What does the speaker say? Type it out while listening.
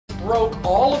broke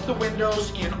all of the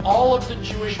windows in all of the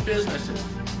Jewish businesses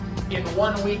in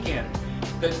one weekend.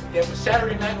 The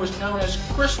Saturday night was known as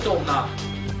Kristallnacht,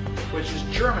 which is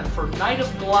German for Night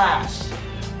of Glass.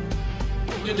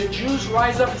 Did the Jews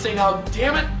rise up and say, now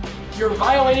damn it, you're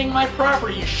violating my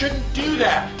property, you shouldn't do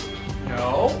that?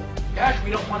 No. Gosh,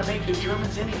 we don't want to make the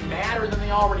Germans any madder than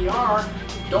they already are.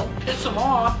 Don't piss them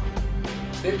off.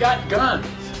 They've got guns.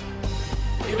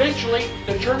 Eventually,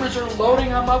 the Germans are loading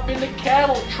them up into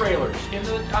cattle trailers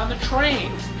on the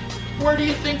train. Where do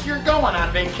you think you're going,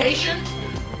 on vacation?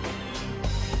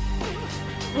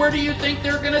 Where do you think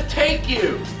they're going to take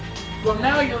you? Well,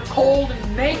 now you're cold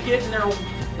and naked and they're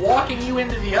walking you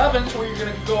into the ovens where you're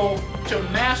going to go to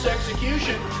mass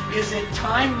execution. Is it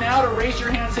time now to raise your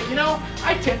hand and say, you know,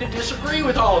 I tend to disagree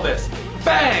with all of this?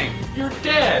 Bang! You're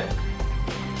dead.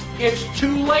 It's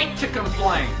too late to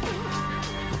complain.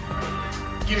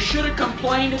 You should have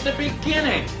complained at the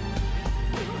beginning,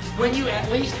 when you at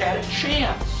least had a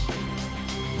chance.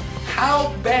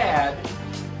 How bad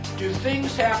do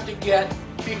things have to get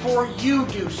before you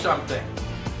do something?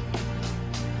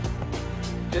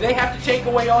 Do they have to take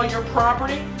away all your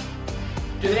property?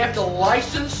 Do they have to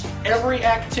license every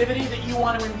activity that you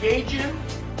want to engage in?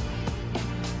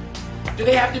 Do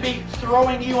they have to be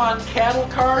throwing you on cattle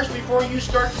cars before you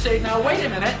start to say, now wait a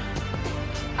minute,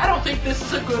 I don't think this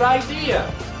is a good idea?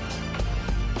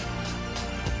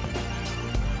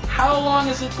 How long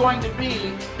is it going to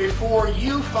be before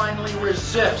you finally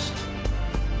resist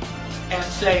and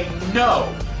say,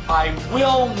 no, I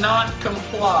will not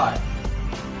comply?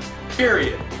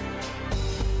 Period.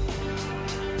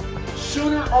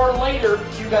 Sooner or later,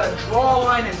 you got to draw a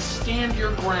line and stand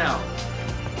your ground,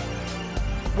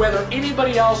 whether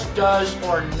anybody else does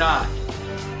or not.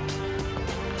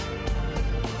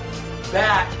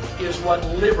 That is what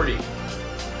liberty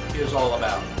is all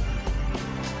about.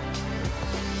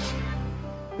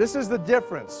 This is the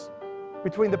difference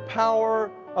between the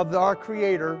power of our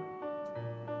Creator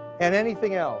and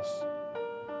anything else,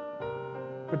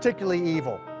 particularly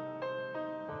evil.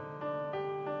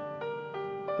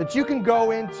 That you can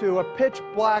go into a pitch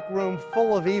black room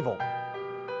full of evil,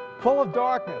 full of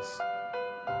darkness,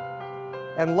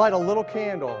 and light a little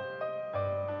candle,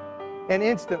 and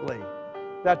instantly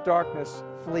that darkness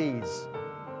flees.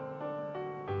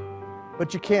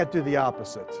 But you can't do the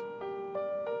opposite.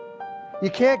 You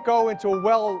can't go into a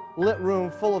well-lit room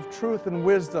full of truth and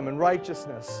wisdom and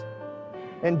righteousness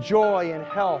and joy and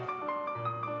health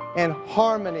and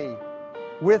harmony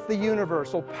with the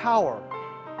universal power.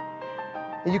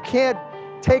 And you can't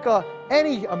take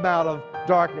any amount of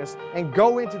darkness and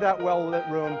go into that well-lit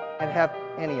room and have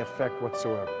any effect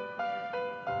whatsoever.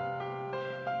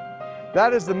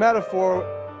 That is the metaphor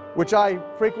which I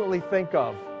frequently think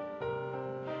of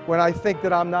when I think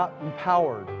that I'm not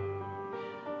empowered.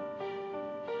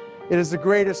 It is the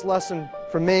greatest lesson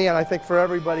for me, and I think for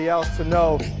everybody else, to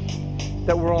know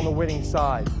that we're on the winning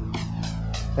side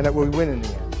and that we win in the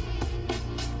end.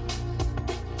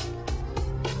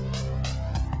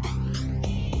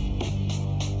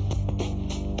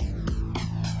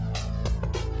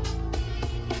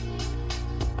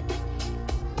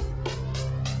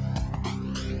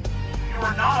 You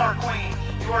are not our queens.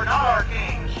 You are not our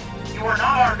kings. You are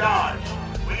not our gods.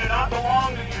 We do not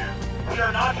belong to you. We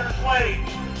are not your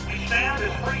slaves. We stand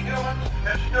as free humans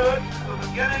and stood from the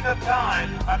beginning of time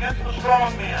against the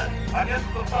strong men,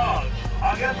 against the thugs,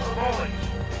 against the bullies.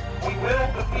 We will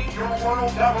defeat your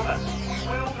world government. We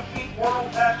will defeat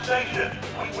world taxation.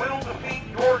 We will defeat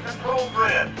your control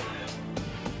grid.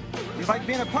 You like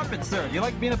being a puppet, sir? You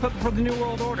like being a puppet for the New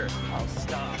World Order? Oh,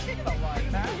 stop. Hey,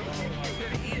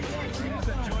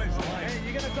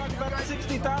 you gonna talk about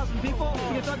 60,000 people?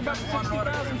 You gonna talk about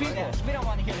 60,000 people? We don't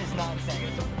want to hear this nonsense.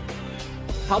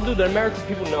 How do the American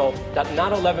people know that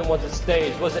 9/11 was a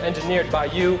stage, was engineered by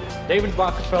you, David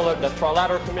Rockefeller, the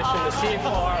Trilateral Commission, the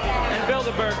CFR, and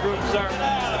Bilderberg Group, sir?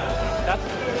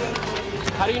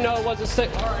 How do you know it was a stage?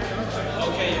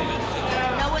 Okay.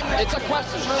 It's a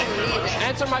question.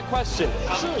 Answer my question.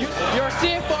 You're a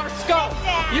CFR scum.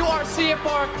 You are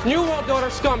CFR New World Order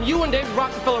scum. You and David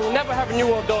Rockefeller will never have a New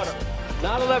World Order.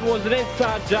 9/11 was an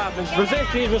inside job, and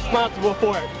Brzezinski is responsible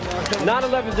for it.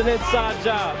 9/11 is an inside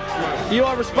job. You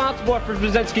are responsible for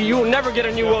Brzezinski. You will never get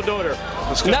a New World Order.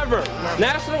 Never.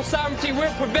 National sovereignty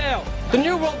will prevail. The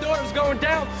New World Order is going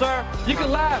down, sir. You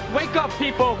can laugh. Wake up,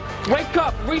 people. Wake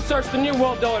up. Research the New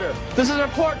World Order. This is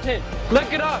important.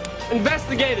 Look it up.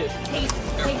 Investigate it.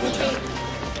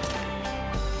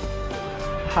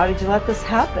 How did you let this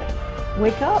happen?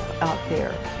 Wake up out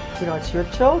there. You know, it's your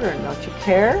children. Don't you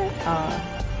care?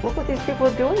 Look what these people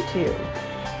are doing to you.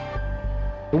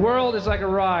 The world is like a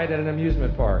ride at an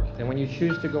amusement park, and when you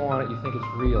choose to go on it, you think it's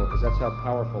real, because that's how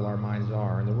powerful our minds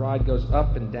are. And the ride goes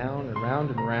up and down and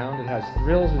round and round. It has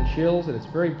thrills and chills, and it's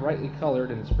very brightly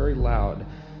colored, and it's very loud,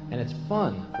 and it's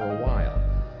fun for a while.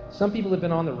 Some people have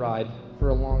been on the ride for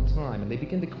a long time, and they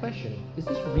begin to question, is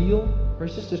this real, or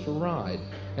is this just a ride?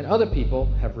 And other people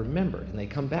have remembered, and they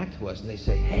come back to us, and they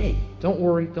say, hey, don't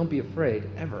worry, don't be afraid,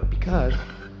 ever, because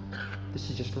this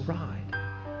is just a ride,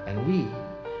 and we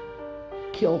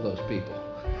kill those people.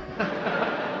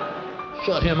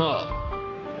 Shut him up.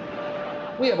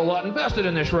 We have a lot invested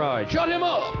in this ride. Shut him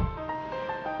up.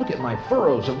 Look at my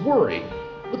furrows of worry.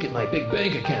 Look at my big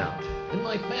bank account and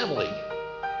my family.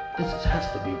 This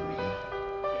has to be real.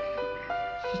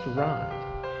 It's just a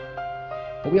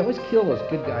ride. But we always kill those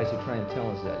good guys who try and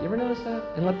tell us that. You ever notice that?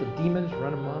 And let the demons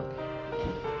run amok?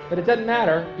 But it doesn't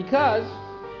matter, because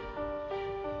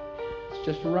it's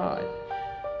just a ride.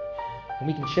 And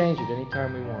we can change it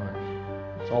anytime we want.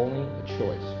 It's only a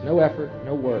choice. No effort,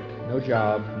 no work, no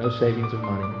job, no savings of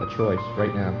money. A choice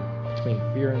right now between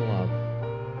fear and love.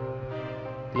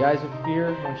 The eyes of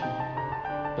fear, once you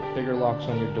put bigger locks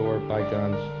on your door, buy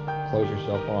guns, close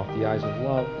yourself off. The eyes of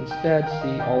love, instead,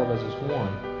 see all of us as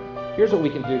one. Here's what we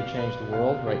can do to change the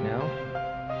world right now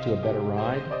to a better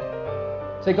ride.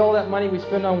 Take all that money we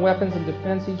spend on weapons and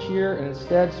defense each year and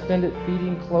instead spend it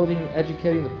feeding, clothing, and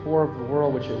educating the poor of the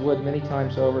world, which it would many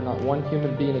times over, not one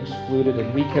human being excluded,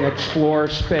 and we can explore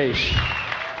space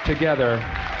together,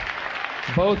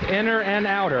 both inner and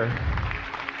outer,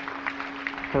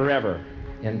 forever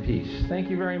in peace. Thank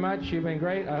you very much. You've been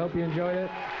great. I hope you enjoyed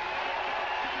it.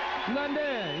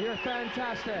 London, you're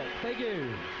fantastic. Thank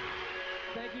you.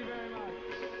 Thank you very much.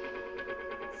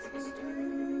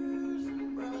 Sisters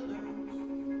and brothers,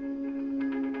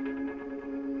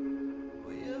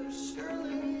 we have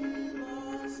surely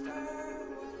lost our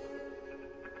way.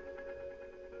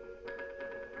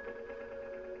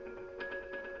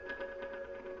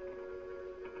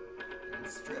 In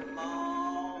strip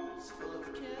malls full of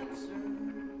cancer,